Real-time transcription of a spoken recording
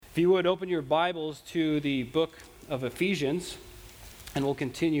If you would open your Bibles to the book of Ephesians, and we'll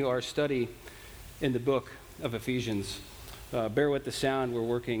continue our study in the book of Ephesians. Bear with the sound. We're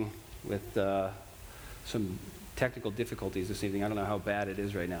working with some technical difficulties this evening. I don't know how bad it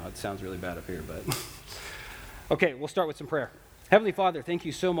is right now. It sounds really bad up here, but okay, we'll start with some prayer. Heavenly Father, thank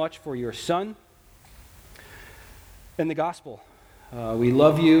you so much for your Son and the gospel. We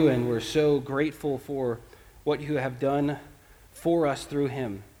love you, and we're so grateful for what you have done for us through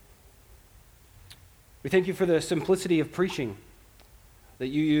him. We thank you for the simplicity of preaching, that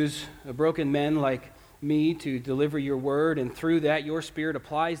you use broken men like me to deliver your word, and through that your Spirit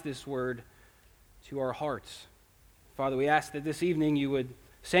applies this word to our hearts. Father, we ask that this evening you would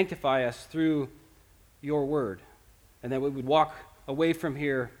sanctify us through your word, and that we would walk away from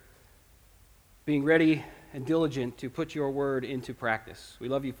here being ready and diligent to put your word into practice. We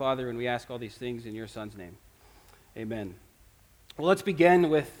love you, Father, and we ask all these things in your Son's name. Amen. Well, let's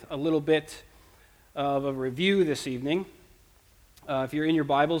begin with a little bit of a review this evening. If you're in your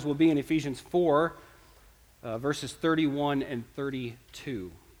Bibles, we'll be in Ephesians 4, verses 31 and 32.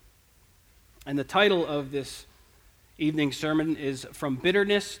 And the title of this evening sermon is From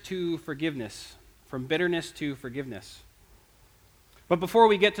Bitterness to Forgiveness. From Bitterness to Forgiveness. But before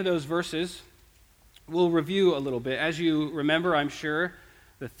we get to those verses, we'll review a little bit. As you remember, I'm sure,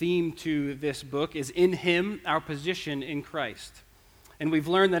 the theme to this book is In Him, Our Position in Christ. And we've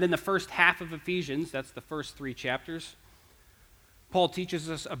learned that in the first half of Ephesians, that's the first 3 chapters, Paul teaches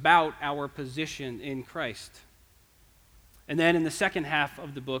us about our position in Christ. And then in the second half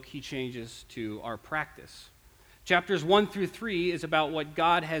of the book, he changes to our practice. Chapters 1 through 3 is about what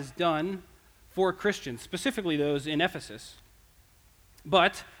God has done for Christians, specifically those in Ephesus.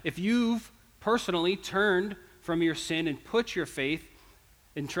 But if you've personally turned from your sin and put your faith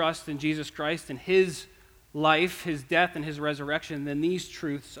and trust in Jesus Christ and his life, his death, and his resurrection, then these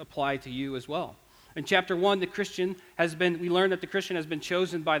truths apply to you as well. In chapter 1, we learned that the Christian has been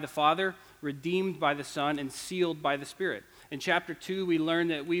chosen by the Father, redeemed by the Son, and sealed by the Spirit. In chapter 2, we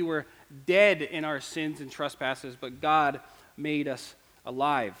learned that we were dead in our sins and trespasses, but God made us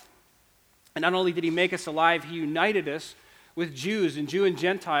alive. And not only did he make us alive, he united us with Jews, and Jew and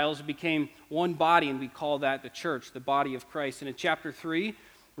Gentiles became one body, and we call that the church, the body of Christ. And in chapter 3,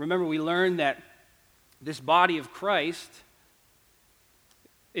 remember, we learned that this body of Christ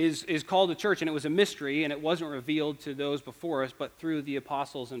is called the church, and it was a mystery, and it wasn't revealed to those before us, but through the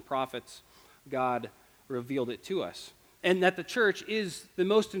apostles and prophets, God revealed it to us. And that the church is the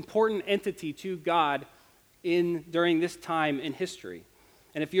most important entity to God during this time in history.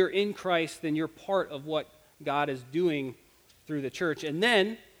 And if you're in Christ, then you're part of what God is doing through the church. And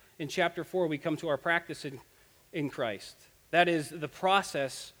then, in chapter 4, we come to our practice in Christ. That is the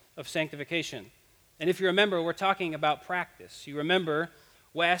process of sanctification. And if you remember, we're talking about practice. You remember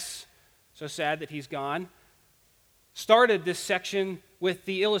Wes, so sad that he's gone, started this section with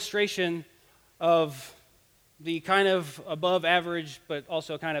the illustration of the kind of above average, but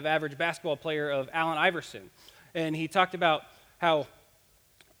also kind of average basketball player of Allen Iverson. And he talked about how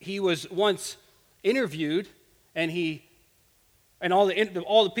he was once interviewed, and all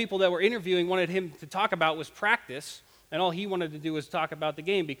the people that were interviewing wanted him to talk about was practice, and all he wanted to do was talk about the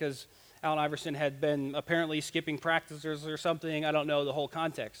game because Allen Iverson had been apparently skipping practices or something. I don't know the whole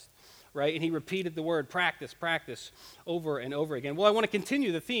context, right? And he repeated the word practice, practice over and over again. Well, I want to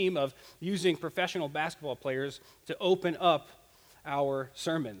continue the theme of using professional basketball players to open up our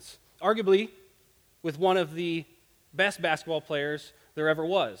sermons, arguably with one of the best basketball players there ever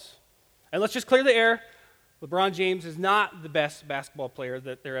was. And let's just clear the air. LeBron James is not the best basketball player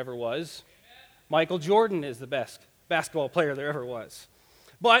that there ever was. Michael Jordan is the best basketball player there ever was.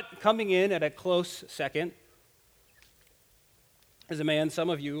 But coming in at a close second is a man some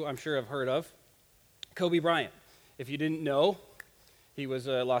of you, I'm sure, have heard of, Kobe Bryant. If you didn't know, he was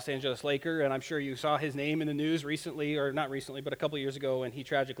a Los Angeles Laker, and I'm sure you saw his name in the news recently, or not recently, but a couple years ago when he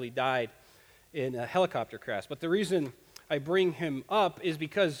tragically died in a helicopter crash. But the reason I bring him up is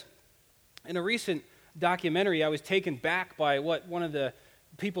because in a recent documentary, I was taken back by what one of the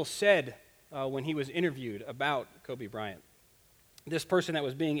people said when he was interviewed about Kobe Bryant. This person that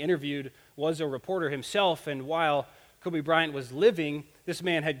was being interviewed was a reporter himself, and while Kobe Bryant was living, this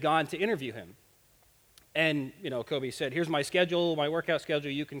man had gone to interview him. And, Kobe said, here's my schedule, my workout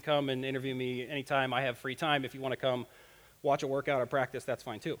schedule. You can come and interview me anytime I have free time. If you want to come watch a workout or practice, that's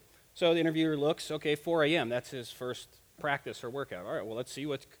fine too. So the interviewer looks, okay, 4 a.m., that's his first practice or workout. All right, well, let's see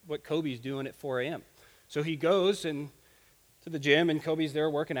what Kobe's doing at 4 a.m. So he goes to the gym, and Kobe's there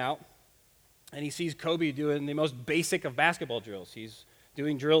working out. And he sees Kobe doing the most basic of basketball drills. He's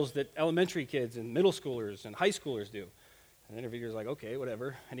doing drills that elementary kids and middle schoolers and high schoolers do. And the interviewer's like, okay,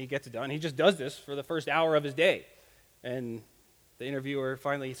 whatever. And he gets it done. He just does this for the first hour of his day. And the interviewer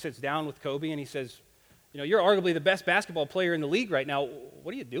finally sits down with Kobe and he says, you're arguably the best basketball player in the league right now.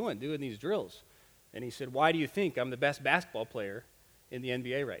 What are you doing these drills? And he said, why do you think I'm the best basketball player in the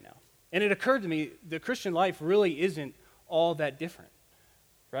NBA right now? And it occurred to me, the Christian life really isn't all that different,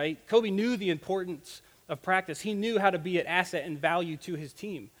 right? Kobe knew the importance of practice. He knew how to be an asset and value to his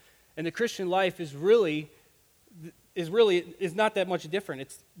team. And the Christian life is not that much different.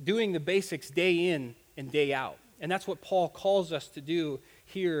 It's doing the basics day in and day out. And that's what Paul calls us to do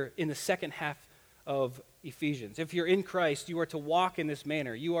here in the second half of Ephesians. If you're in Christ, you are to walk in this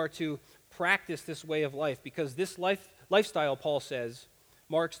manner. You are to practice this way of life because this lifestyle, Paul says,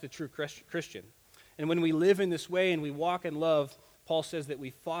 marks the true Christian. And when we live in this way and we walk in love, Paul says that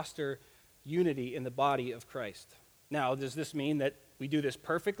we foster unity in the body of Christ. Now, does this mean that we do this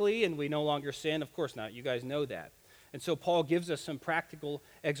perfectly and we no longer sin? Of course not. You guys know that. And so Paul gives us some practical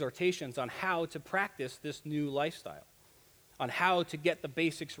exhortations on how to practice this new lifestyle, on how to get the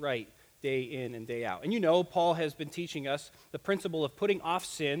basics right day in and day out. And Paul has been teaching us the principle of putting off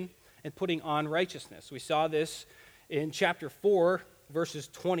sin and putting on righteousness. We saw this in chapter 4, verses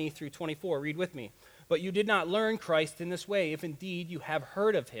 20 through 24. Read with me. But you did not learn Christ in this way, if indeed you have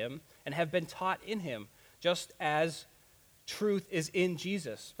heard of him and have been taught in him, just as truth is in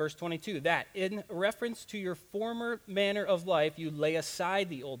Jesus. Verse 22, that in reference to your former manner of life, you lay aside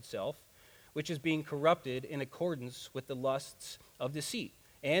the old self, which is being corrupted in accordance with the lusts of deceit,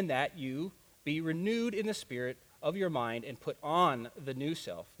 and that you be renewed in the spirit of your mind and put on the new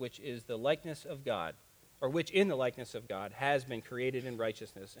self, which is the likeness of God, or which in the likeness of God has been created in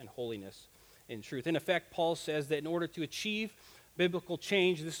righteousness and holiness in truth. In effect, Paul says that in order to achieve biblical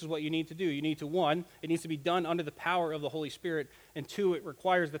change, this is what you need to do. You need to, 1, it needs to be done under the power of the Holy Spirit, and 2, it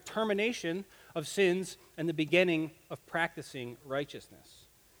requires the termination of sins and the beginning of practicing righteousness.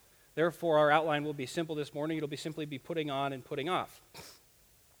 Therefore, our outline will be simple this morning. It'll be simply be putting on and putting off.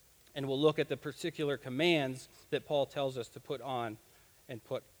 And we'll look at the particular commands that Paul tells us to put on and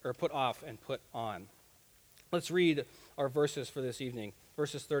put off and put on. Let's read our verses for this evening,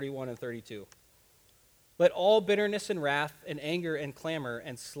 verses 31 and 32. Let all bitterness and wrath and anger and clamor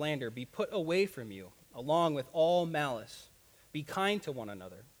and slander be put away from you, along with all malice. Be kind to one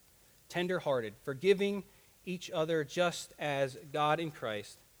another, tender-hearted, forgiving each other just as God in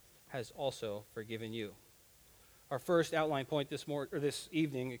Christ has also forgiven you. Our first outline point this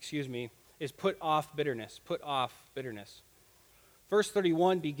evening, is put off bitterness. Put off bitterness. Verse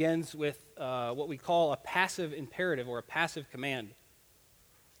 31 begins with what we call a passive imperative or a passive command.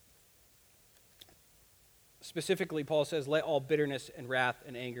 Specifically, Paul says, let all bitterness and wrath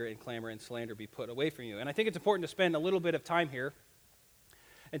and anger and clamor and slander be put away from you. And I think it's important to spend a little bit of time here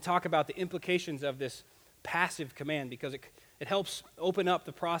and talk about the implications of this passive command because it helps open up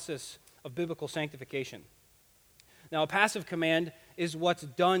the process of biblical sanctification. Now, a passive command is what's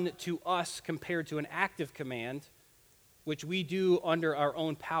done to us compared to an active command, which we do under our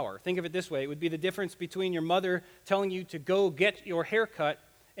own power. Think of it this way. It would be the difference between your mother telling you to go get your hair cut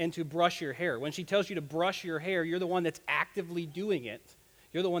and to brush your hair. When she tells you to brush your hair, you're the one that's actively doing it.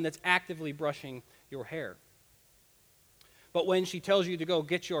 You're the one that's actively brushing your hair. But when she tells you to go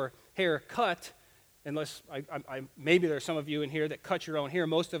get your hair cut, unless maybe there's some of you in here that cut your own hair,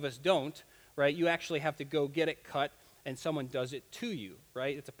 most of us don't, right? You actually have to go get it cut and someone does it to you,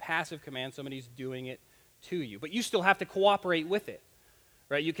 right? It's a passive command. Somebody's doing it to you. But you still have to cooperate with it.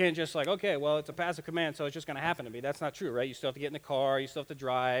 Right? You can't just okay, well, it's a passive command, so it's just going to happen to me. That's not true, right? You still have to get in the car. You still have to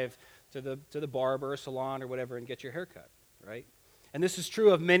drive to the barber or salon or whatever and get your hair cut, right? And this is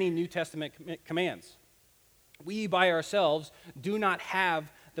true of many New Testament commands. We, by ourselves, do not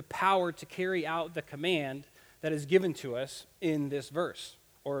have the power to carry out the command that is given to us in this verse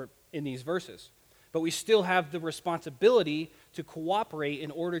or in these verses. But we still have the responsibility to cooperate in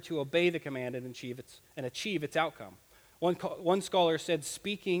order to obey the command and achieve its outcome. One scholar said,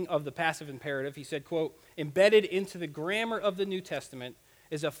 speaking of the passive imperative, he said, quote, embedded into the grammar of the New Testament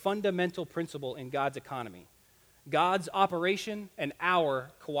is a fundamental principle in God's economy, God's operation and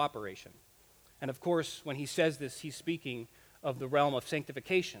our cooperation. And of course, when he says this, he's speaking of the realm of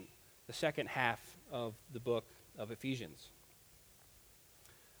sanctification, the second half of the book of Ephesians.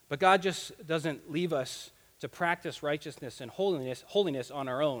 But God just doesn't leave us to practice righteousness and holiness on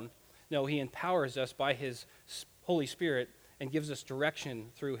our own. No, he empowers us by his Holy Spirit and gives us direction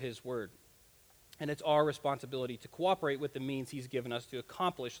through his word. And it's our responsibility to cooperate with the means he's given us to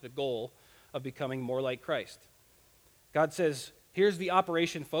accomplish the goal of becoming more like Christ. God says, here's the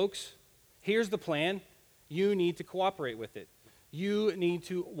operation, folks. Here's the plan. You need to cooperate with it. You need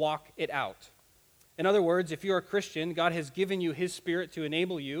to walk it out. In other words, if you're a Christian, God has given you his Spirit to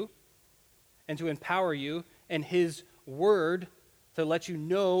enable you and to empower you, and his word to let you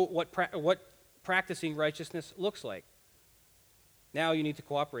know what practicing righteousness looks like. Now you need to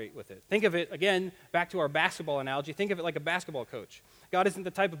cooperate with it. Think of it, again, back to our basketball analogy, think of it like a basketball coach. God isn't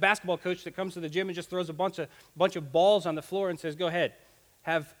the type of basketball coach that comes to the gym and just throws a bunch of balls on the floor and says, go ahead,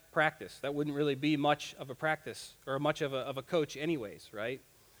 have practice. That wouldn't really be much of a practice or much of a coach anyways, right?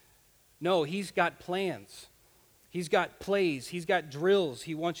 No, he's got plans. He's got plays. He's got drills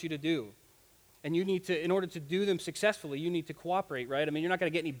he wants you to do. And you need to, in order to do them successfully, you need to cooperate, right? I mean, you're not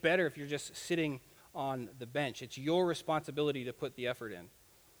going to get any better if you're just sitting on the bench. It's your responsibility to put the effort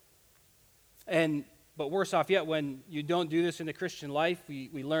in. But worse off yet, when you don't do this in the Christian life,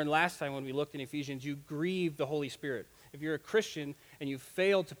 we learned last time when we looked in Ephesians, you grieve the Holy Spirit. If you're a Christian and you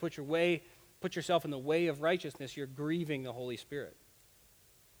fail to put yourself in the way of righteousness, you're grieving the Holy Spirit.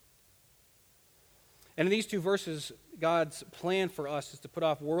 And in these two verses, God's plan for us is to put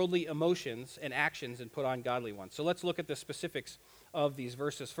off worldly emotions and actions and put on godly ones. So let's look at the specifics of these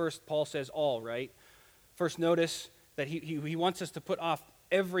verses. First, Paul says all, right? First, notice that he wants us to put off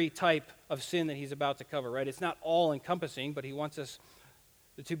every type of sin that he's about to cover, right? It's not all-encompassing, but he wants us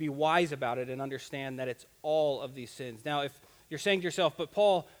to be wise about it and understand that it's all of these sins. Now, if you're saying to yourself, but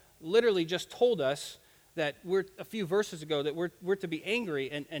Paul literally just told us that we're a few verses ago that we're to be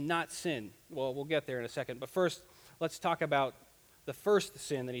angry and not sin. Well, we'll get there in a second. But first, let's talk about the first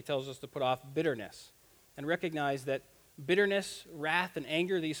sin that he tells us to put off, bitterness. And recognize that bitterness, wrath, and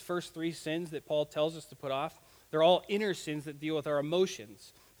anger, these first three sins that Paul tells us to put off, they're all inner sins that deal with our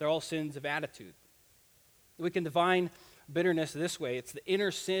emotions. They're all sins of attitude. We can define bitterness this way. It's the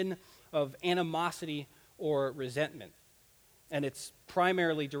inner sin of animosity or resentment. And it's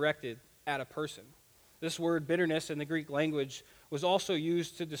primarily directed at a person. This word bitterness in the Greek language was also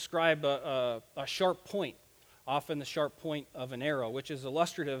used to describe a sharp point, often the sharp point of an arrow, which is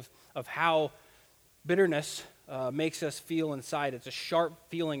illustrative of how bitterness makes us feel inside. It's a sharp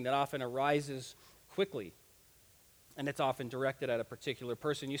feeling that often arises quickly, and it's often directed at a particular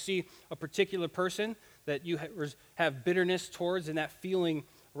person. You see a particular person that you have bitterness towards, and that feeling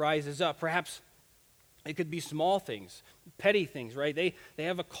rises up. Perhaps it could be small things, petty things, right? They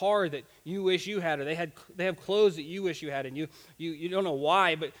have a car that you wish you had, or they have clothes that you wish you had, and you don't know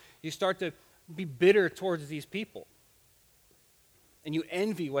why, but you start to be bitter towards these people. And you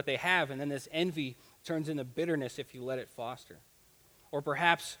envy what they have, and then this envy turns into bitterness if you let it foster. Or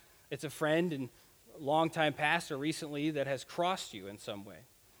perhaps it's a friend and longtime past or recently that has crossed you in some way.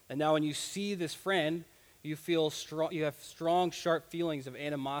 And now when you see this friend, you have strong, sharp feelings of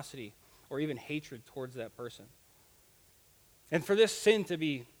animosity or even hatred towards that person. And for this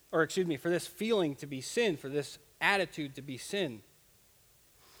feeling to be sin, for this attitude to be sin,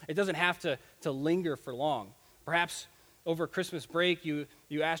 it doesn't have to linger for long. Perhaps over Christmas break, you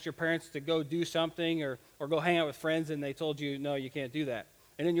asked your parents to go do something or go hang out with friends, and they told you, no, you can't do that.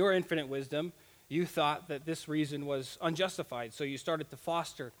 And in your infinite wisdom, you thought that this reason was unjustified, so you started to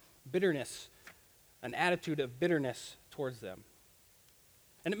foster bitterness, an attitude of bitterness towards them.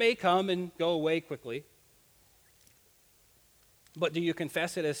 And it may come and go away quickly. But do you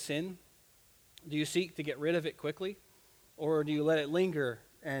confess it as sin? Do you seek to get rid of it quickly? Or do you let it linger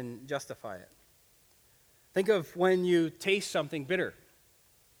and justify it? Think of when you taste something bitter,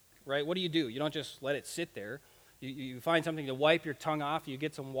 right? What do? You don't just let it sit there. You find something to wipe your tongue off. You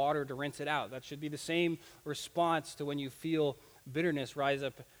get some water to rinse it out. That should be the same response to when you feel bitterness rise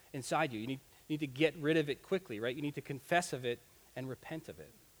up inside you. You need to get rid of it quickly, right? You need to confess of it and repent of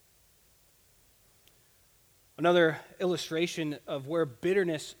it. Another illustration of where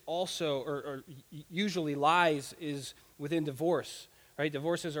bitterness also or usually lies is within divorce, right?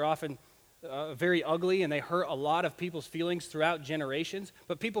 Divorces are often very ugly, and they hurt a lot of people's feelings throughout generations,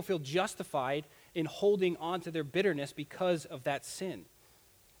 but people feel justified in holding on to their bitterness because of that sin.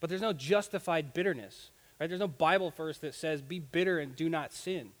 But there's no justified bitterness, right? There's no Bible verse that says, be bitter and do not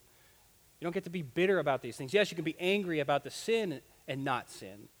sin. You don't get to be bitter about these things. Yes, you can be angry about the sin and not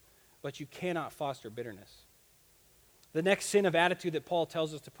sin, but you cannot foster bitterness. The next sin of attitude that Paul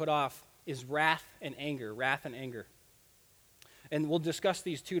tells us to put off is wrath and anger. Wrath and anger. And we'll discuss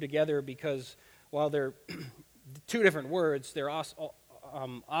these two together because while they're two different words, they're also,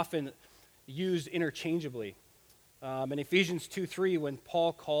 often used interchangeably. In Ephesians 2:3, when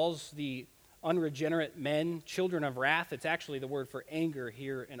Paul calls the unregenerate men children of wrath, it's actually the word for anger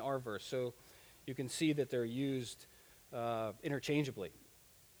here in our verse. So you can see that they're used interchangeably.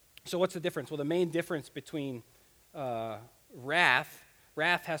 So what's the difference? Well, the main difference between wrath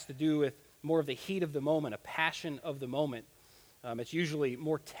has to do with more of the heat of the moment, a passion of the moment. It's usually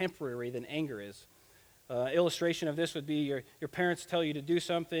more temporary than anger is. Illustration of this would be your parents tell you to do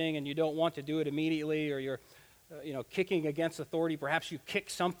something and you don't want to do it immediately, or you're kicking against authority. Perhaps you kick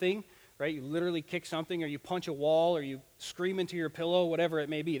something, right? You literally kick something, or you punch a wall, or you scream into your pillow, whatever it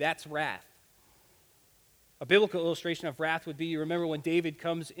may be. That's wrath. A biblical illustration of wrath would be, you remember when David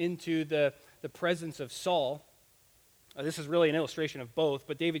comes into the presence of Saul. This is really an illustration of both,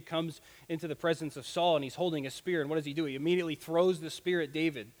 but David comes into the presence of Saul and he's holding a spear, and what does he do? He immediately throws the spear at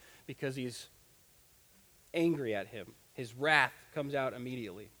David because he's angry at him. His wrath comes out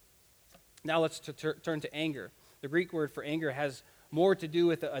immediately. Now let's turn to anger. The Greek word for anger has more to do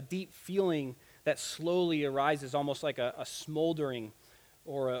with a deep feeling that slowly arises, almost like a smoldering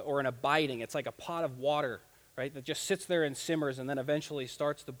or an abiding. It's like a pot of water, right, that just sits there and simmers and then eventually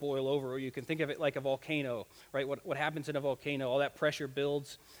starts to boil over. Or you can think of it like a volcano, right? What happens in a volcano, all that pressure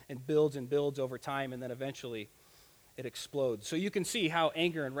builds and builds and builds over time, and then eventually it explodes. So you can see how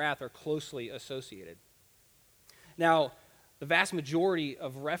anger and wrath are closely associated. Now, the vast majority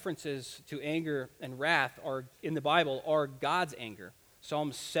of references to anger and wrath in the Bible are God's anger.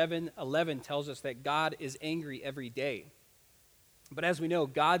 Psalm 7:11 tells us that God is angry every day. But as we know,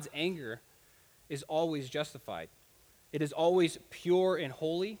 God's anger is always justified. It is always pure and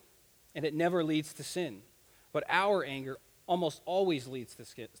holy, and it never leads to sin. But our anger almost always leads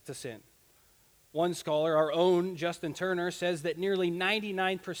to sin. One scholar, our own Justin Turner, says that nearly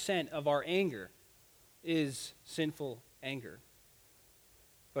 99% of our anger is sinful anger.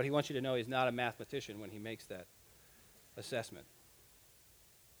 But he wants you to know he's not a mathematician when he makes that assessment.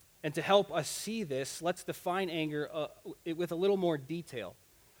 And to help us see this, let's define anger with a little more detail.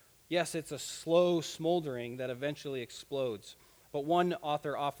 Yes, it's a slow smoldering that eventually explodes. But one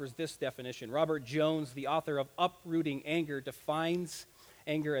author offers this definition. Robert Jones, the author of Uprooting Anger, defines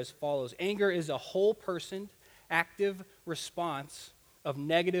anger as follows. Anger is a whole-personed, active response of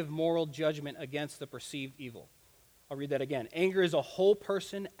negative moral judgment against the perceived evil. I'll read that again. Anger is a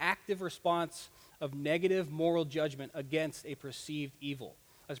whole-person, active response of negative moral judgment against a perceived evil.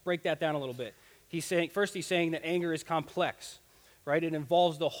 Let's break that down a little bit. He's saying that anger is complex. Right? It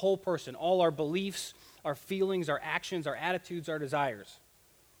involves the whole person, all our beliefs, our feelings, our actions, our attitudes, our desires.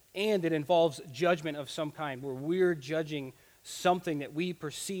 And it involves judgment of some kind, where we're judging something that we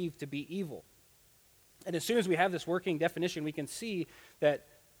perceive to be evil. And as soon as we have this working definition, we can see that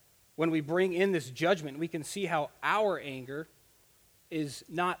when we bring in this judgment, we can see how our anger is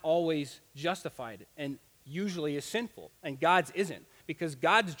not always justified and usually is sinful, and God's isn't, because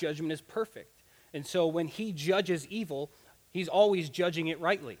God's judgment is perfect. And so when he judges evil, he's always judging it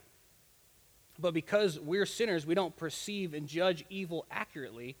rightly. But because we're sinners, we don't perceive and judge evil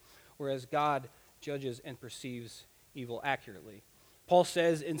accurately, whereas God judges and perceives evil accurately. Paul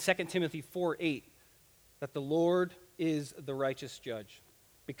says in 2 Timothy 4:8 that the Lord is the righteous judge.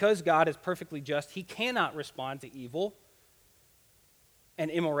 Because God is perfectly just, he cannot respond to evil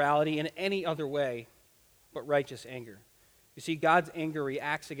and immorality in any other way but righteous anger. You see, God's anger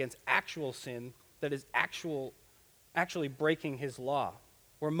reacts against actual sin that is actually breaking his law.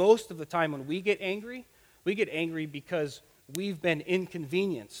 Where most of the time when we get angry because we've been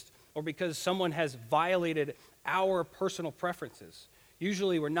inconvenienced or because someone has violated our personal preferences.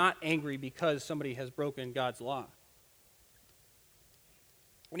 Usually we're not angry because somebody has broken God's law.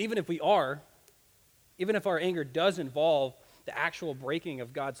 And even if our anger does involve the actual breaking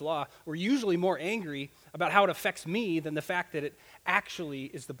of God's law, we're usually more angry about how it affects me than the fact that it actually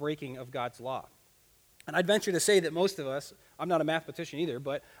is the breaking of God's law. And I'd venture to say that most of us, I'm not a mathematician either,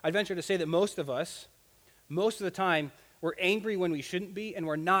 but I'd venture to say that most of us, most of the time, we're angry when we shouldn't be, and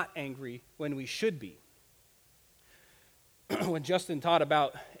we're not angry when we should be. When Justin taught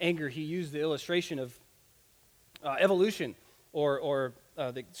about anger, he used the illustration of evolution, or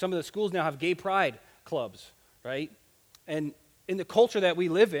some of the schools now have gay pride clubs, right? And in the culture that we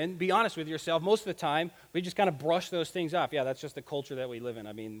live in, be honest with yourself, most of the time, we just kind of brush those things off. Yeah, that's just the culture that we live in.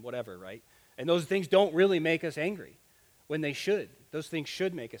 I mean, whatever, right? And those things don't really make us angry when they should. Those things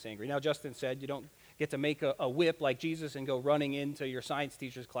should make us angry. Now, Justin said you don't get to make a whip like Jesus and go running into your science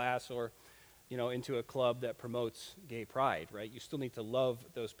teacher's class or, into a club that promotes gay pride, right? You still need to love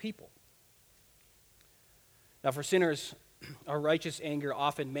those people. Now, for sinners, our righteous anger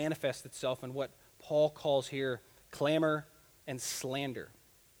often manifests itself in what Paul calls here clamor and slander.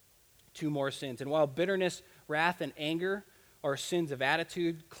 Two more sins. And while bitterness, wrath, and anger are sins of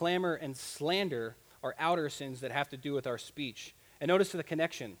attitude, clamor and slander are outer sins that have to do with our speech. And notice the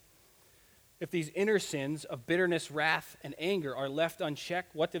connection. If these inner sins of bitterness, wrath, and anger are left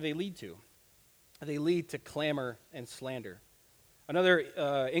unchecked, what do they lead to? They lead to clamor and slander.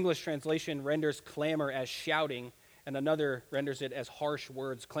 Another English translation renders clamor as shouting, and another renders it as harsh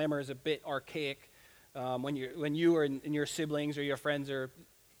words. Clamor is a bit archaic, When you and your siblings or your friends are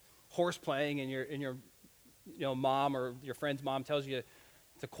horse playing, and your mom or your friend's mom tells you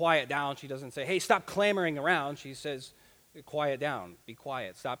to quiet down, she doesn't say, "Hey, stop clamoring around." She says, "Quiet down, be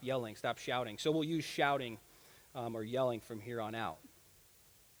quiet, stop yelling, stop shouting." So we'll use shouting or yelling from here on out.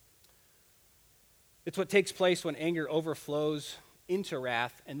 It's what takes place when anger overflows into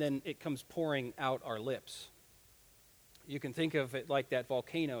wrath, and then it comes pouring out our lips. You can think of it like that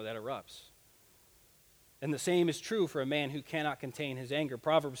volcano that erupts. And the same is true for a man who cannot contain his anger.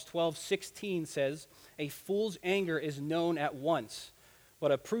 Proverbs 12:16 says, "A fool's anger is known at once,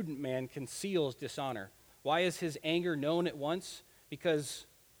 but a prudent man conceals dishonor." Why is his anger known at once? Because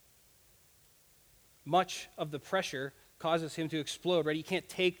much of the pressure causes him to explode, right? He can't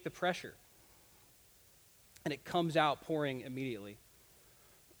take the pressure. And it comes out pouring immediately.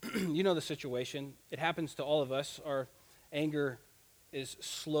 You know the situation. It happens to all of us. Our anger is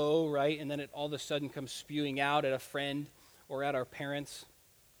slow, right? And then it all of a sudden comes spewing out at a friend or at our parents.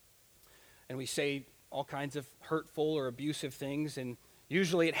 And we say all kinds of hurtful or abusive things. And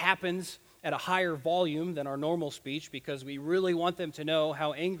usually it happens at a higher volume than our normal speech because we really want them to know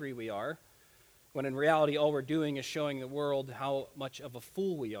how angry we are, when in reality all we're doing is showing the world how much of a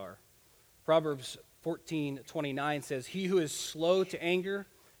fool we are. Proverbs 14:29 says, "He who is slow to anger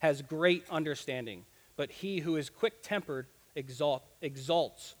has great understanding, but he who is quick-tempered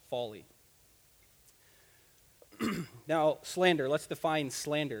exalts folly." Now, slander. Let's define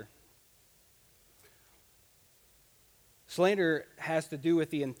slander. Slander has to do with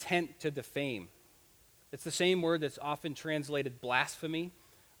the intent to defame. It's the same word that's often translated blasphemy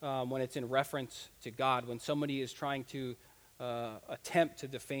when it's in reference to God, when somebody is trying to attempt to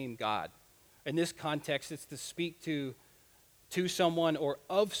defame God. In this context, it's to speak to someone or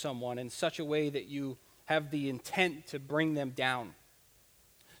of someone in such a way that you have the intent to bring them down.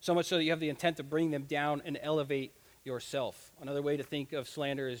 So much so that you have the intent to bring them down and elevate yourself. Another way to think of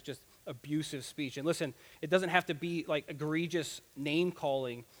slander is just abusive speech. And listen, it doesn't have to be like egregious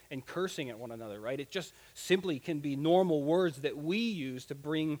name-calling and cursing at one another, right? It just simply can be normal words that we use to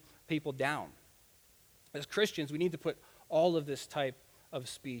bring people down. As Christians, we need to put all of this type of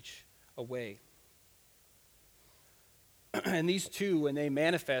speech away. And these two, when they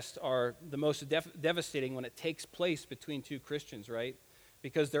manifest, are the most devastating when it takes place between two Christians, right?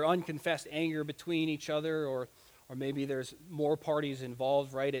 Because they're unconfessed anger between each other, or maybe there's more parties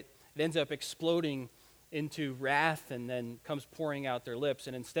involved, right? It ends up exploding into wrath and then comes pouring out their lips.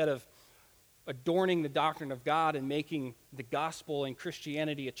 And instead of adorning the doctrine of God and making the gospel and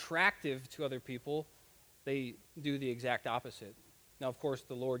Christianity attractive to other people, they do the exact opposite. Now, of course,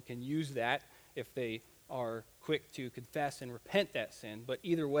 the Lord can use that if they are quick to confess and repent that sin, but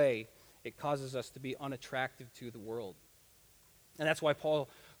either way, it causes us to be unattractive to the world. And that's why Paul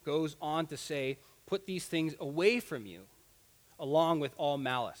goes on to say, "Put these things away from you, along with all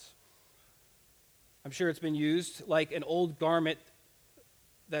malice." I'm sure it's been used like an old garment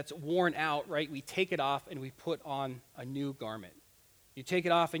that's worn out, right? We take it off and we put on a new garment. You take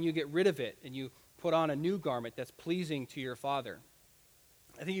it off and you get rid of it, and you put on a new garment that's pleasing to your Father.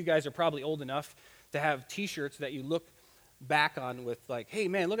 I think you guys are probably old enough to have T-shirts that you look back on with like, "Hey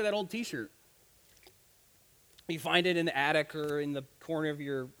man, look at that old T-shirt." You find it in the attic or in the corner of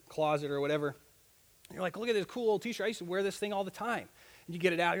your closet or whatever. And you're like, "Look at this cool old T-shirt. I used to wear this thing all the time." And you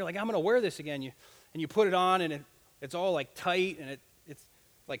get it out. You're like, "I'm going to wear this again." And you put it on, and it's all like tight, and it's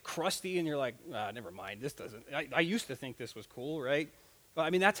like crusty, and you're like, "Never mind. This doesn't. I used to think this was cool, right?" Well, I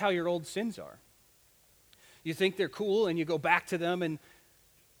mean, that's how your old sins are. You think they're cool, and you go back to them, and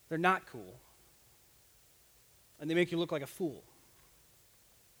they're not cool. And they make you look like a fool.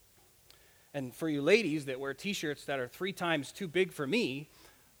 And for you ladies that wear T-shirts that are 3 times too big for me,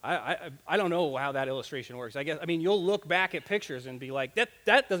 I don't know how that illustration works. I mean, you'll look back at pictures and be like,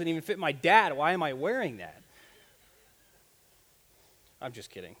 that doesn't even fit my dad. Why am I wearing that? I'm just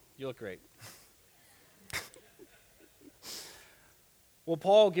kidding. You look great. Well,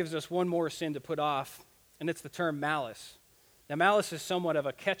 Paul gives us one more sin to put off, and it's the term malice. Now, malice is somewhat of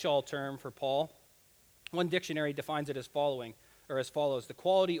a catch-all term for Paul. One dictionary defines it as follows: the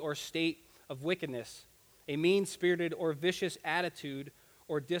quality or state of wickedness, a mean-spirited or vicious attitude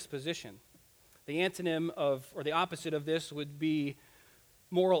or disposition. The antonym or the opposite of this would be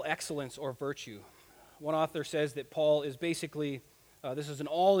moral excellence or virtue. One author says that Paul is basically, this is an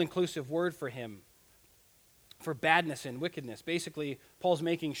all-inclusive word for him, for badness and wickedness. Basically, Paul's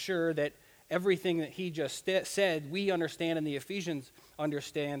making sure that everything that he just said, we understand and the Ephesians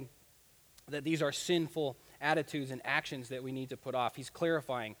understand that these are sinful attitudes and actions that we need to put off. He's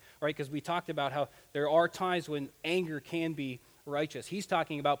clarifying, right? Because we talked about how there are times when anger can be righteous. He's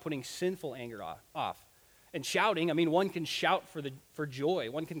talking about putting sinful anger off. And shouting, I mean, one can shout for joy.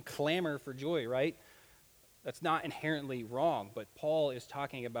 One can clamor for joy, right? That's not inherently wrong, but Paul is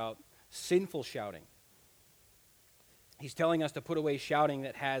talking about sinful shouting. He's telling us to put away shouting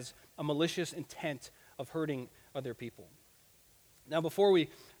that has a malicious intent of hurting other people. Now, before we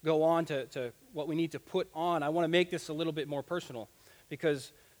go on to what we need to put on, I want to make this a little bit more personal,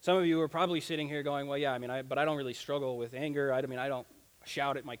 because some of you are probably sitting here going, well, yeah, but I don't really struggle with anger. I don't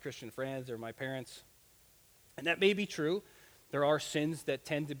shout at my Christian friends or my parents. And that may be true. There are sins that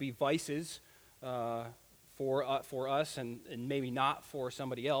tend to be vices for us and maybe not for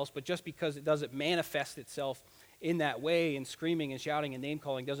somebody else, but just because it doesn't manifest itself in that way, in screaming and shouting and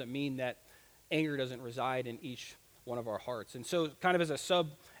name-calling, doesn't mean that anger doesn't reside in each one of our hearts. And so kind of as a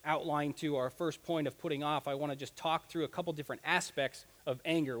sub-outline to our first point of putting off, I want to just talk through a couple different aspects of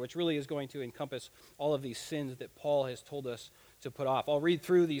anger, which really is going to encompass all of these sins that Paul has told us to put off. I'll read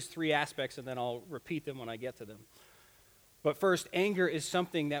through these three aspects and then I'll repeat them when I get to them. But first, anger is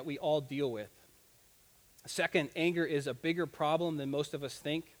something that we all deal with. Second, anger is a bigger problem than most of us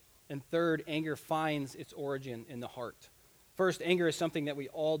think. And third, anger finds its origin in the heart. First, anger is something that we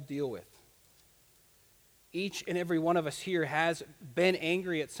all deal with. Each and every one of us here has been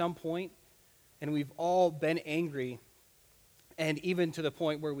angry at some point, and we've all been angry, and even to the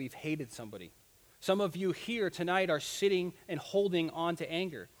point where we've hated somebody. Some of you here tonight are sitting and holding on to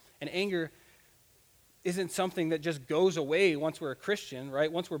anger. And anger isn't something that just goes away once we're a Christian,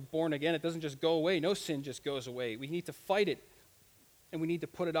 right? Once we're born again, it doesn't just go away. No sin just goes away. We need to fight it, and we need to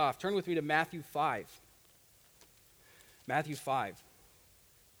put it off. Turn with me to Matthew 5. Matthew 5.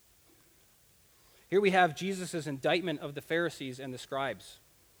 Here we have Jesus' indictment of the Pharisees and the scribes,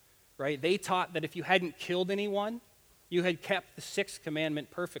 right? They taught that if you hadn't killed anyone, you had kept the sixth commandment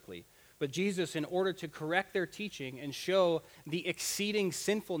perfectly. But Jesus, in order to correct their teaching and show the exceeding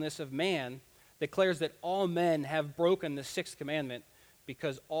sinfulness of man, declares that all men have broken the sixth commandment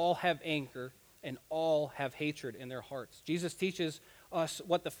because all have anger and all have hatred in their hearts. Jesus teaches us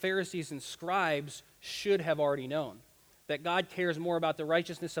what the Pharisees and scribes should have already known, that God cares more about the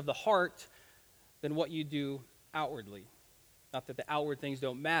righteousness of the heart than what you do outwardly. Not that the outward things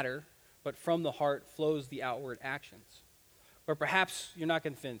don't matter, but from the heart flows the outward actions. Or perhaps you're not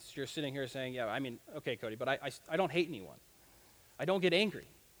convinced. You're sitting here saying, yeah, okay, Cody, but I don't hate anyone. I don't get angry.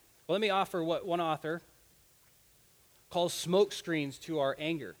 Well, let me offer what one author calls smoke screens to our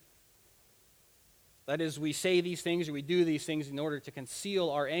anger. That is, we say these things or we do these things in order to conceal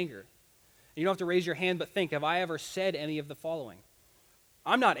our anger. You don't have to raise your hand, but think, have I ever said any of the following?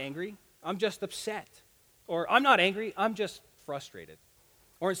 I'm not angry. I'm just upset. Or I'm not angry, I'm just frustrated.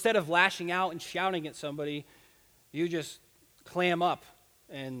 Or instead of lashing out and shouting at somebody, you just clam up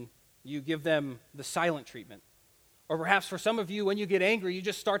and you give them the silent treatment. Or perhaps for some of you, when you get angry, you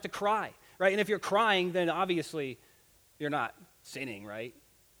just start to cry, right? And if you're crying, then obviously you're not sinning, right?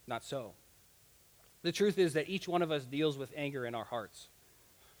 Not so. The truth is that each one of us deals with anger in our hearts.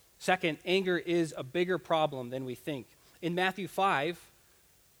 Second, anger is a bigger problem than we think. In Matthew 5,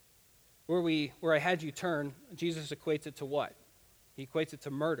 where I had you turn, Jesus equates it to what? He equates it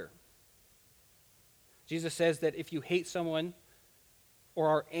to murder. Jesus says that if you hate someone or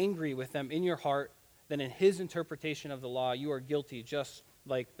are angry with them in your heart, then in his interpretation of the law, you are guilty just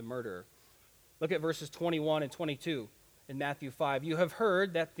like the murderer. Look at verses 21 and 22 in Matthew 5. You have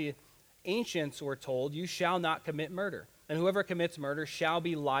heard that the ancients were told, you shall not commit murder, and whoever commits murder shall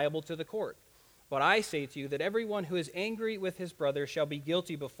be liable to the court. But I say to you that everyone who is angry with his brother shall be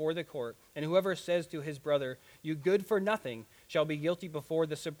guilty before the court, and whoever says to his brother, you good for nothing, shall be guilty before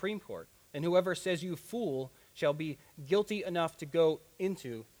the Supreme Court. And whoever says, you fool, shall be guilty enough to go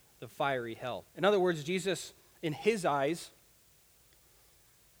into the fiery hell. In other words, Jesus, in his eyes,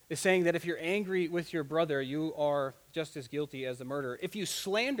 is saying that if you're angry with your brother, you are just as guilty as the murderer. If you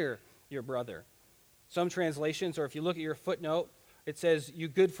slander your brother, some translations, or if you look at your footnote, it says, you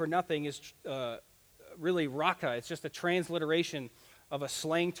good for nothing is really raka. It's just a transliteration of a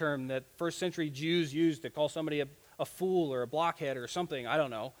slang term that first century Jews used to call somebody a fool or a blockhead or something. I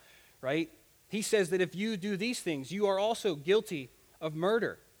don't know, right? He says that if you do these things, you are also guilty of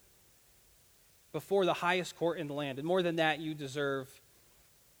murder before the highest court in the land. And more than that, you deserve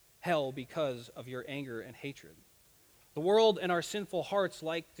hell because of your anger and hatred. The world and our sinful hearts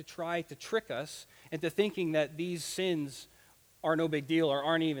like to try to trick us into thinking that these sins are no big deal or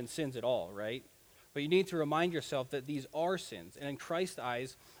aren't even sins at all, right? But you need to remind yourself that these are sins, and in Christ's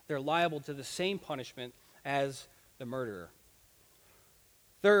eyes, they're liable to the same punishment as the murderer.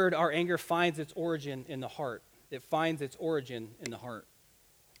 Third, our anger finds its origin in the heart. It finds its origin in the heart.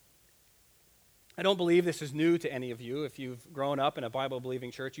 I don't believe this is new to any of you. If you've grown up in a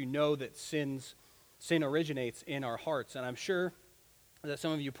Bible-believing church, you know that sin originates in our hearts. And I'm sure that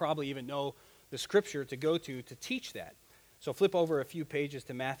some of you probably even know the scripture to go to teach that. So flip over a few pages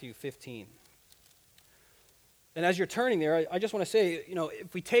to Matthew 15. And as you're turning there, I just want to say,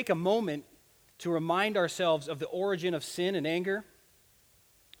 if we take a moment to remind ourselves of the origin of sin and anger,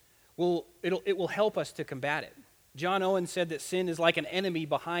 it will help us to combat it. John Owen said that sin is like an enemy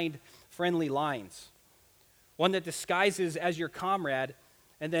behind friendly lines, one that disguises as your comrade,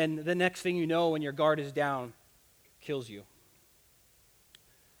 and then the next thing you know, when your guard is down, kills you.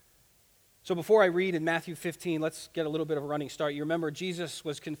 So before I read in Matthew 15, let's get a little bit of a running start. You remember Jesus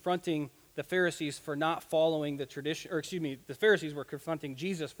was confronting the Pharisees for not following the tradition, the Pharisees were confronting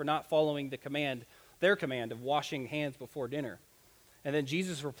Jesus for not following their command of washing hands before dinner. And then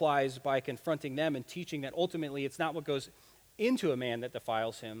Jesus replies by confronting them and teaching that ultimately it's not what goes into a man that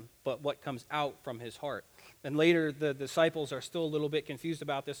defiles him, but what comes out from his heart. And later the disciples are still a little bit confused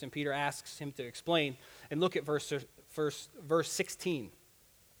about this, and Peter asks him to explain. And look at verse 16.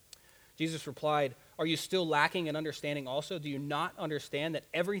 Jesus replied, "Are you still lacking in understanding also? Do you not understand that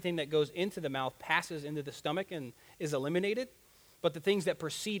everything that goes into the mouth passes into the stomach and is eliminated? But the things that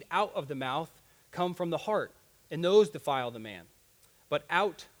proceed out of the mouth come from the heart, and those defile the man. But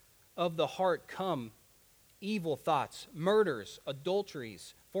out of the heart come evil thoughts, murders,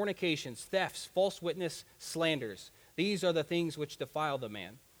 adulteries, fornications, thefts, false witness, slanders. These are the things which defile the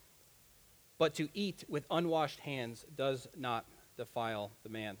man. But to eat with unwashed hands does not defile the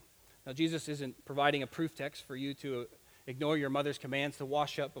man." Now, Jesus isn't providing a proof text for you to ignore your mother's commands to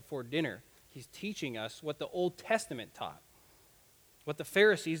wash up before dinner. He's teaching us what the Old Testament taught, what the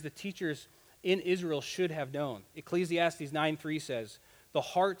Pharisees, the teachers in Israel, should have known. Ecclesiastes 9:3 says, "The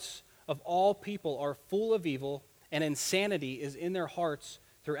hearts of all people are full of evil, and insanity is in their hearts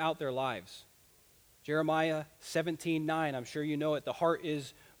throughout their lives." Jeremiah 17:9, I'm sure you know it, "The heart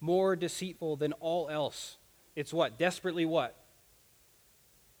is more deceitful than all else." It's what? Desperately what?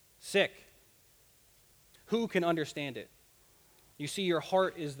 Sick. Who can understand it? You see, your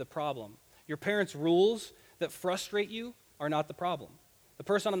heart is the problem. Your parents' rules that frustrate you are not the problem. The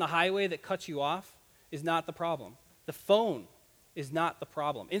person on the highway that cuts you off is not the problem. The phone is not the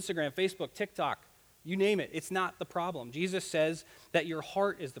problem. Instagram, Facebook, TikTok, you name it, it's not the problem. Jesus says that your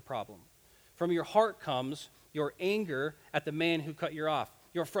heart is the problem. From your heart comes your anger at the man who cut you off,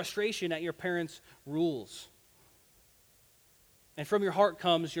 your frustration at your parents' rules. And from your heart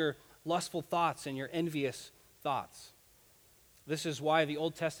comes your lustful thoughts and your envious thoughts. This is why the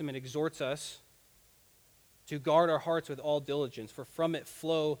Old Testament exhorts us to guard our hearts with all diligence, for from it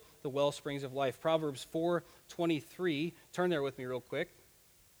flow the well springs of life. Proverbs 4:23, turn there with me real quick.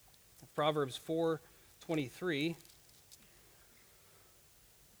 Proverbs 4:23.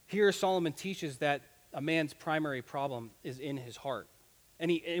 Here Solomon teaches that a man's primary problem is in his heart. And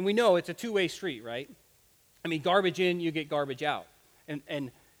we know it's a two-way street, right? I mean, garbage in, you get garbage out.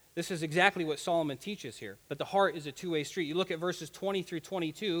 And this is exactly what Solomon teaches here, that the heart is a two-way street. You look at verses 20 through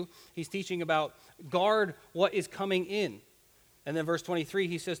 22, he's teaching about guard what is coming in. And then verse 23,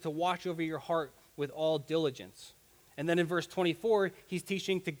 he says to watch over your heart with all diligence. And then in verse 24, he's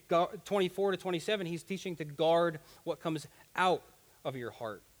teaching to 24 to 27, he's teaching to guard what comes out of your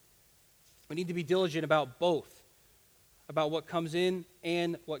heart. We need to be diligent about both, about what comes in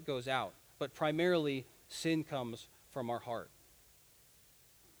and what goes out. But primarily, sin comes from our heart.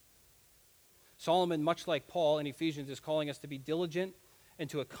 Solomon, much like Paul in Ephesians, is calling us to be diligent and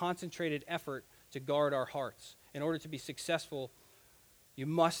to a concentrated effort to guard our hearts. In order to be successful, you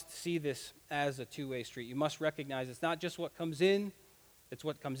must see this as a two-way street. You must recognize it's not just what comes in, it's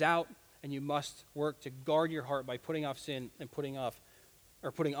what comes out, and you must work to guard your heart by putting off sin and putting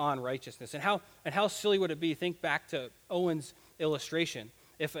on righteousness. And how silly would it be? Think back to Owen's illustration.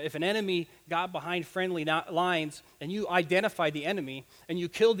 If an enemy got behind friendly lines and you identified the enemy and you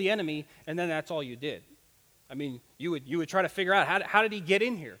killed the enemy, and then that's all you did. I mean, you would try to figure out how did he get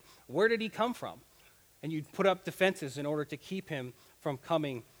in here? Where did he come from? And you'd put up defenses in order to keep him from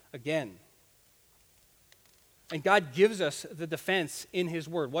coming again. And God gives us the defense in his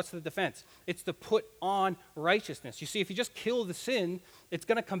word. What's the defense? It's to put on righteousness. You see, if you just kill the sin, it's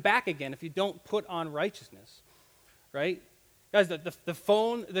going to come back again if you don't put on righteousness, right? Guys, the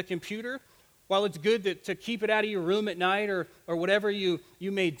phone, the computer, while it's good to keep it out of your room at night or whatever you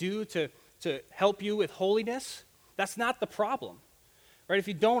may do to help you with holiness, that's not the problem, right? If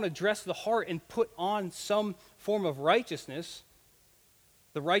you don't address the heart and put on some form of righteousness,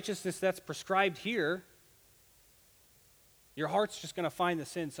 the righteousness that's prescribed here, your heart's just going to find the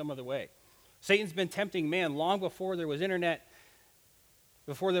sin some other way. Satan's been tempting man long before there was internet,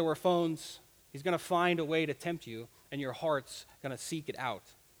 before there were phones, He's going to find a way to tempt you, and your heart's going to seek it out.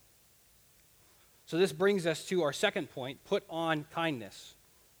 So this brings us to our second point, put on kindness.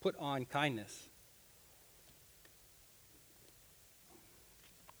 Put on kindness.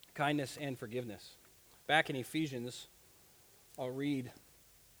 Kindness and forgiveness. Back in Ephesians, I'll read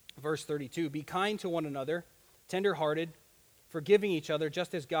verse 32. Be kind to one another, tender-hearted, forgiving each other,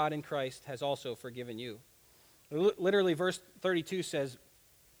 just as God in Christ has also forgiven you. Literally, verse 32 says,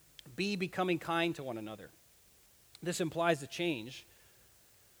 be becoming kind to one another. This implies a change.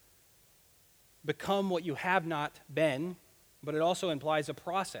 Become what you have not been, but it also implies a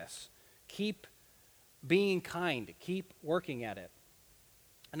process. Keep being kind. Keep working at it.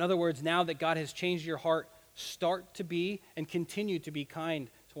 In other words, now that God has changed your heart, start to be and continue to be kind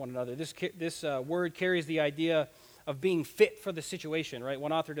to one another. This word carries the idea of being fit for the situation, right?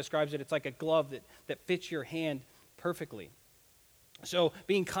 One author describes it, it's like a glove that fits your hand perfectly. So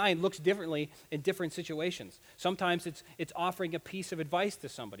being kind looks differently in different situations. Sometimes it's offering a piece of advice to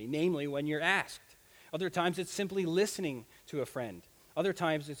somebody, namely when you're asked. Other times it's simply listening to a friend. Other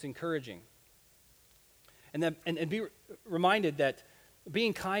times it's encouraging. And be reminded that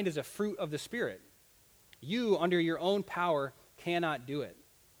being kind is a fruit of the Spirit. You, under your own power, cannot do it.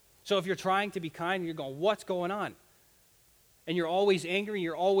 So if you're trying to be kind and you're going, what's going on? And you're always angry,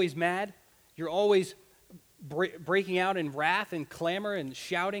 you're always mad, you're always breaking out in wrath and clamor and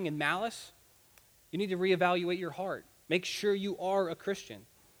shouting and malice, you need to reevaluate your heart. Make sure you are a Christian.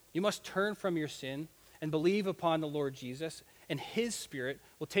 You must turn from your sin and believe upon the Lord Jesus, and His Spirit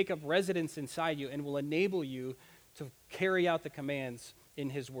will take up residence inside you and will enable you to carry out the commands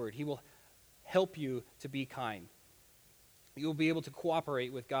in His Word. He will help you to be kind. You will be able to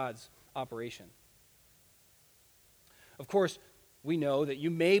cooperate with God's operation. Of course, we know that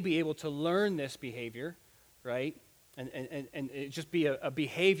you may be able to learn this behavior, right? And it just be a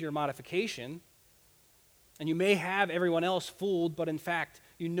behavior modification. And you may have everyone else fooled, but in fact,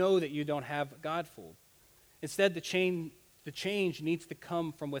 you know that you don't have God fooled. Instead, the change needs to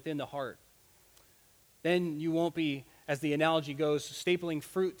come from within the heart. Then you won't be, as the analogy goes, stapling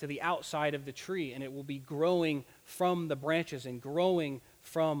fruit to the outside of the tree, and it will be growing from the branches and growing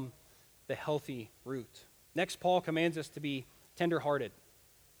from the healthy root. Next, Paul commands us to be tender-hearted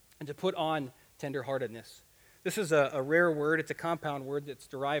and to put on tender-heartedness. This is a rare word. It's a compound word that's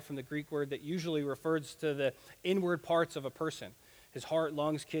derived from the Greek word that usually refers to the inward parts of a person, his heart,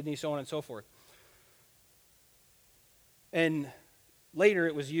 lungs, kidneys, so on and so forth. And later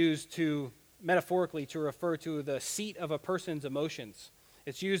it was used metaphorically to refer to the seat of a person's emotions.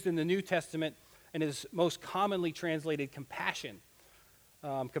 It's used in the New Testament and is most commonly translated compassion.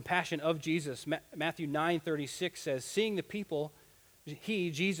 Compassion of Jesus. Matthew 9:36 says, seeing the people,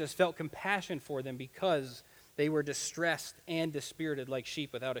 Jesus, felt compassion for them because they were distressed and dispirited like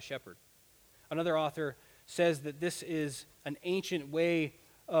sheep without a shepherd. Another author says that this is an ancient way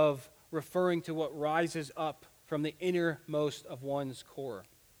of referring to what rises up from the innermost of one's core.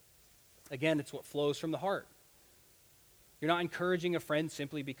 Again, it's what flows from the heart. You're not encouraging a friend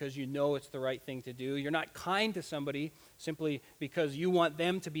simply because you know it's the right thing to do. You're not kind to somebody simply because you want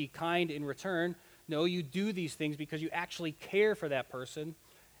them to be kind in return. No, you do these things because you actually care for that person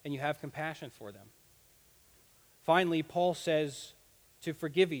and you have compassion for them. Finally, Paul says to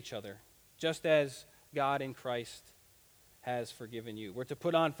forgive each other, just as God in Christ has forgiven you. We're to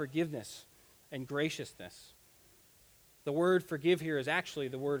put on forgiveness and graciousness. The word forgive here is actually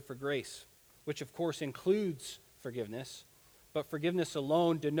the word for grace, which of course includes forgiveness, but forgiveness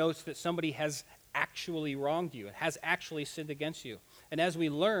alone denotes that somebody has actually wronged you, has actually sinned against you. And as we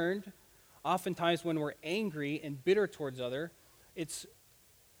learned, oftentimes when we're angry and bitter towards other, it's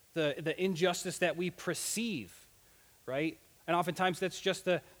the injustice that we perceive, right? And oftentimes that's just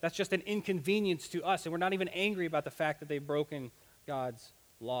an inconvenience to us, and we're not even angry about the fact that they've broken God's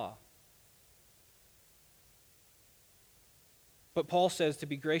law. But Paul says to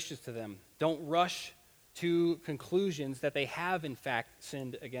be gracious to them. Don't rush to conclusions that they have in fact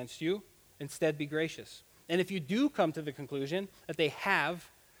sinned against you. Instead, be gracious. And if you do come to the conclusion that they have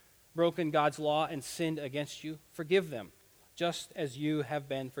broken God's law and sinned against you, forgive them, just as you have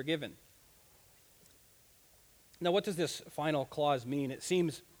been forgiven. Now, what does this final clause mean? It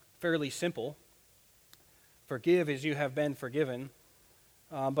seems fairly simple. Forgive as you have been forgiven.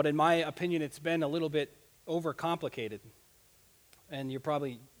 But in my opinion, it's been a little bit overcomplicated. And you're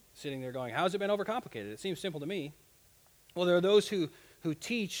probably sitting there going, how has it been overcomplicated? It seems simple to me. Well, there are those who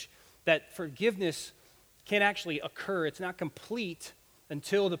teach that forgiveness can't actually occur. It's not complete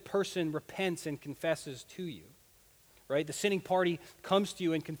until the person repents and confesses to you. Right? The sinning party comes to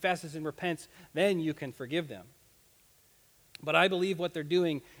you and confesses and repents, then you can forgive them. But I believe what they're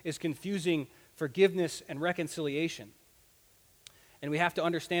doing is confusing forgiveness and reconciliation. And we have to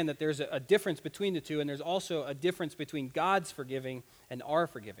understand that there's a difference between the two, and there's also a difference between God's forgiving and our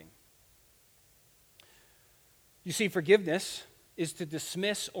forgiving. You see, forgiveness is to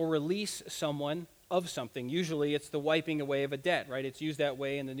dismiss or release someone of something. Usually it's the wiping away of a debt, right? It's used that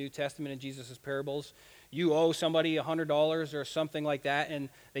way in the New Testament in Jesus' parables. You owe somebody $100 or something like that, and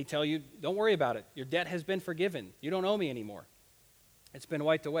they tell you, don't worry about it. Your debt has been forgiven. You don't owe me anymore. It's been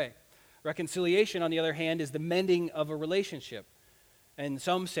wiped away. Reconciliation, on the other hand, is the mending of a relationship. And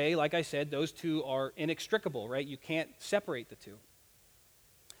some say, like I said, those two are inextricable, right? You can't separate the two.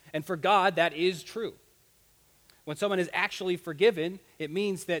 And for God, that is true. When someone is actually forgiven, it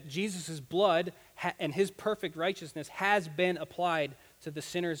means that Jesus' blood and his perfect righteousness has been applied to the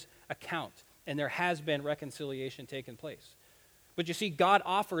sinner's account, and there has been reconciliation taken place. But you see, God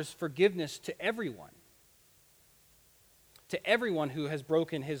offers forgiveness to everyone who has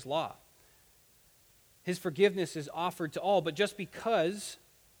broken his law. His forgiveness is offered to all, but just because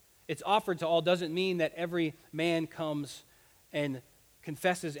it's offered to all doesn't mean that every man comes and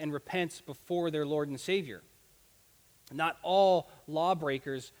confesses and repents before their Lord and Savior. Not all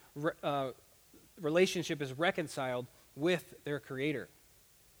lawbreakers' relationship is reconciled with their Creator.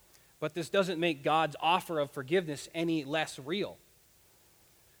 But this doesn't make God's offer of forgiveness any less real.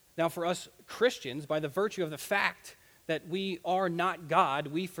 Now, for us Christians, by the virtue of the fact that we are not God,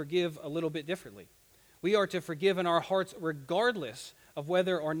 we forgive a little bit differently. We are to forgive in our hearts regardless of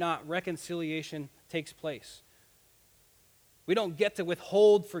whether or not reconciliation takes place. We don't get to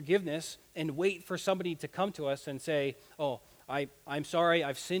withhold forgiveness and wait for somebody to come to us and say, oh, I'm sorry,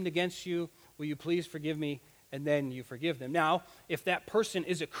 I've sinned against you, will you please forgive me? And then you forgive them. Now, if that person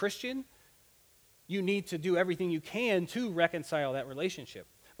is a Christian, you need to do everything you can to reconcile that relationship.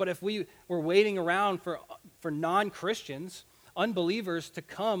 But if we were waiting around for non-Christians, unbelievers to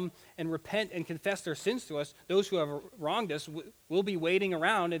come and repent and confess their sins to us, those who have wronged us, will be waiting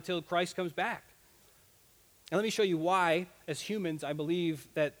around until Christ comes back. And let me show you why, as humans, I believe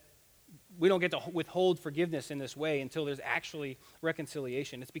that we don't get to withhold forgiveness in this way until there's actually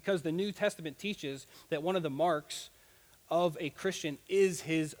reconciliation. It's because the New Testament teaches that one of the marks of a Christian is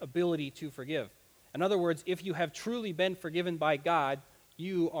his ability to forgive. In other words, if you have truly been forgiven by God,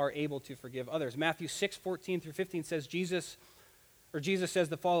 you are able to forgive others. Matthew 6:14-15 says Jesus says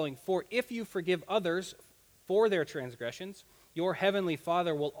the following, "For if you forgive others for their transgressions, your heavenly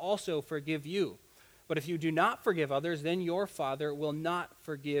Father will also forgive you. But if you do not forgive others, then your Father will not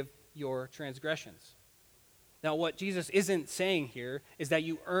forgive your transgressions." Now, what Jesus isn't saying here is that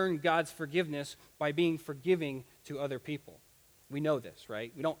you earn God's forgiveness by being forgiving to other people. We know this,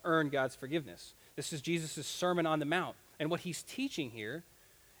 right? We don't earn God's forgiveness. This is Jesus' Sermon on the Mount. And what he's teaching here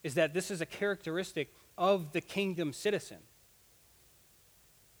is that this is a characteristic of the kingdom citizen,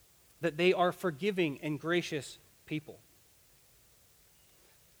 that they are forgiving and gracious people.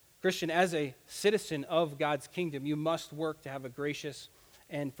 Christian, as a citizen of God's kingdom, you must work to have a gracious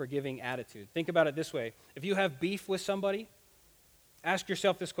and forgiving attitude. Think about it this way. If you have beef with somebody, ask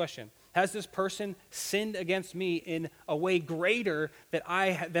yourself this question. Has this person sinned against me in a way greater than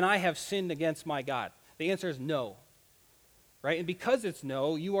I have sinned against my God? The answer is no. Right? And because it's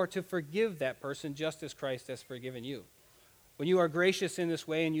no, you are to forgive that person just as Christ has forgiven you. When you are gracious in this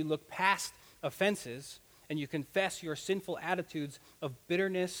way and you look past offenses and you confess your sinful attitudes of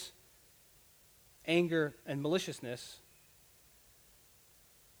bitterness, anger, and maliciousness,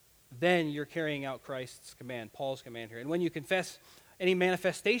 then you're carrying out Christ's command, Paul's command here. And when you confess any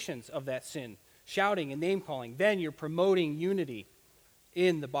manifestations of that sin, shouting and name-calling, then you're promoting unity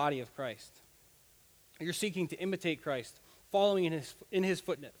in the body of Christ. You're seeking to imitate Christ, following in his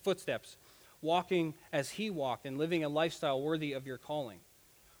footsteps, walking as he walked and living a lifestyle worthy of your calling.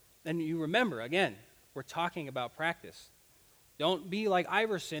 And you remember, again, we're talking about practice. Don't be like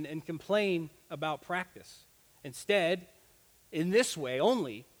Iverson and complain about practice. Instead, in this way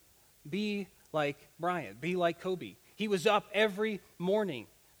only, be like Brian, be like Cody. He was up every morning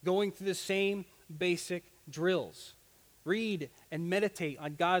going through the same basic drills. Read and meditate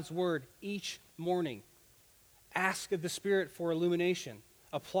on God's word each morning. Ask the Spirit for illumination.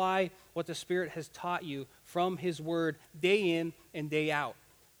 Apply what the Spirit has taught you from his word day in and day out.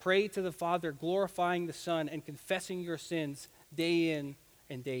 Pray to the Father, glorifying the Son and confessing your sins day in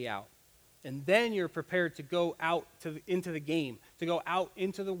and day out. And then you're prepared to go out into the game, to go out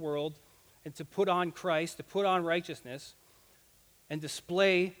into the world and to put on Christ, to put on righteousness, and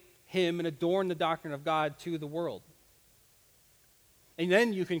display him and adorn the doctrine of God to the world. And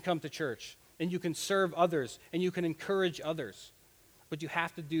then you can come to church, and you can serve others, and you can encourage others. But you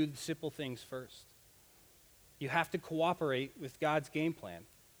have to do the simple things first. You have to cooperate with God's game plan.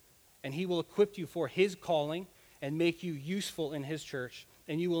 and he will equip you for his calling and make you useful in his church,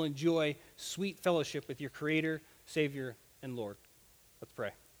 and you will enjoy sweet fellowship with your Creator, Savior, and Lord. Let's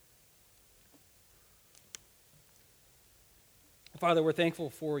pray. Father, we're thankful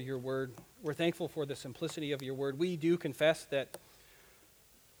for your word. We're thankful for the simplicity of your word. We do confess that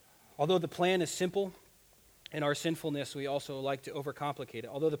although the plan is simple, in our sinfulness we also like to overcomplicate it.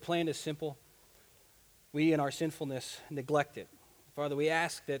 Although the plan is simple, we in our sinfulness neglect it. Father, we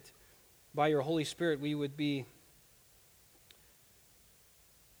ask that by your Holy Spirit we would be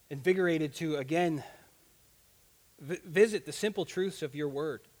invigorated to again visit the simple truths of your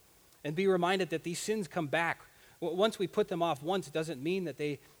word and be reminded that these sins come back. Once we put them off once, it doesn't mean that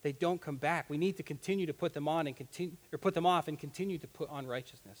they don't come back. We need to continue to put them on and put them off and continue to put on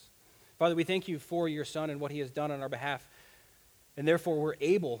righteousness. Father, we thank you for your Son and what he has done on our behalf, and therefore we're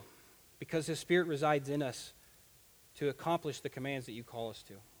able, because his Spirit resides in us, to accomplish the commands that you call us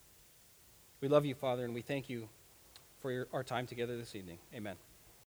to. We love you, Father, and we thank you for our time together this evening. Amen.